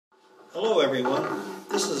Hello everyone,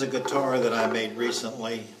 this is a guitar that I made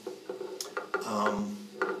recently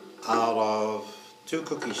out of 2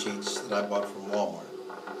 cookie sheets that I bought from Wal-Mart.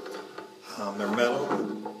 They're metal,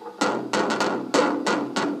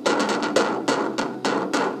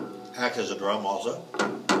 act as a drum also,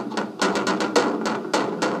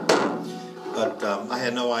 but I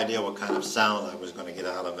had no idea what kind of sound I was going to get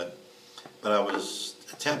out of it, but I was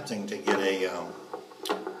attempting to get a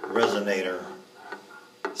resonator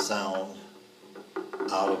sound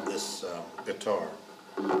out of this guitar.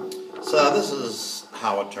 So this is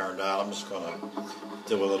how it turned out. I'm just going to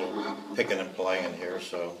do a little picking and playing here.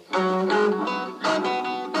 So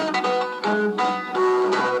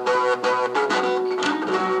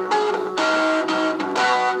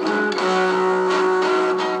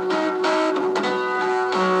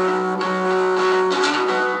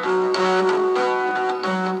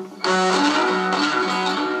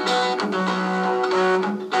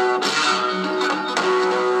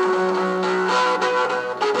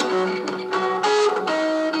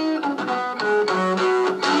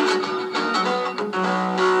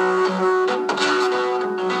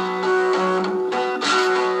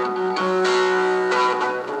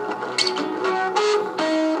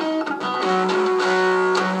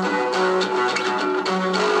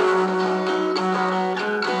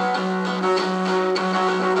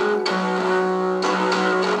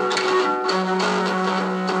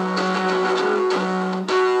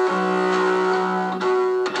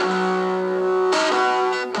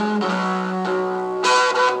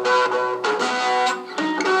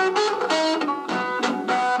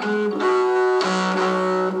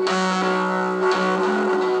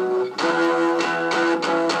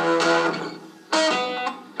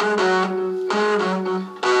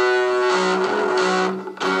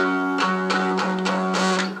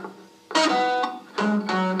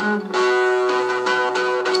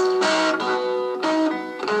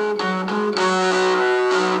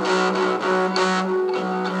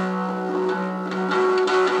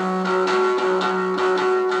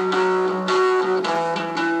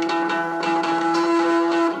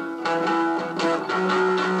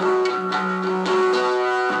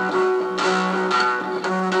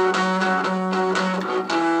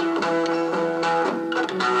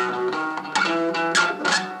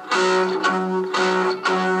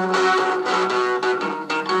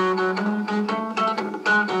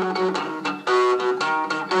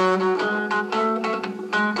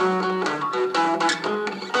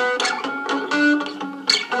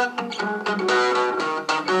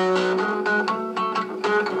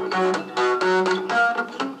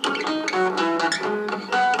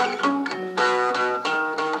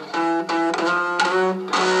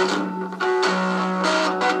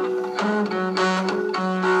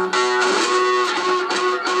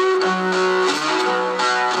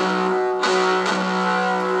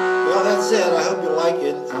that's it. I hope you like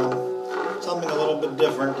it. Something a little bit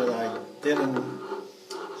different that I didn't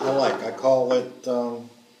like. I call it the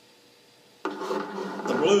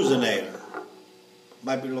Bluesinator.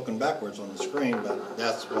 Might be looking backwards on the screen, but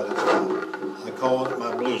that's what it's called. I call it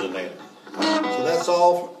my Bluesinator. So that's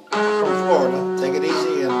all from Florida. Take it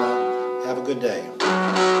easy and have a good day.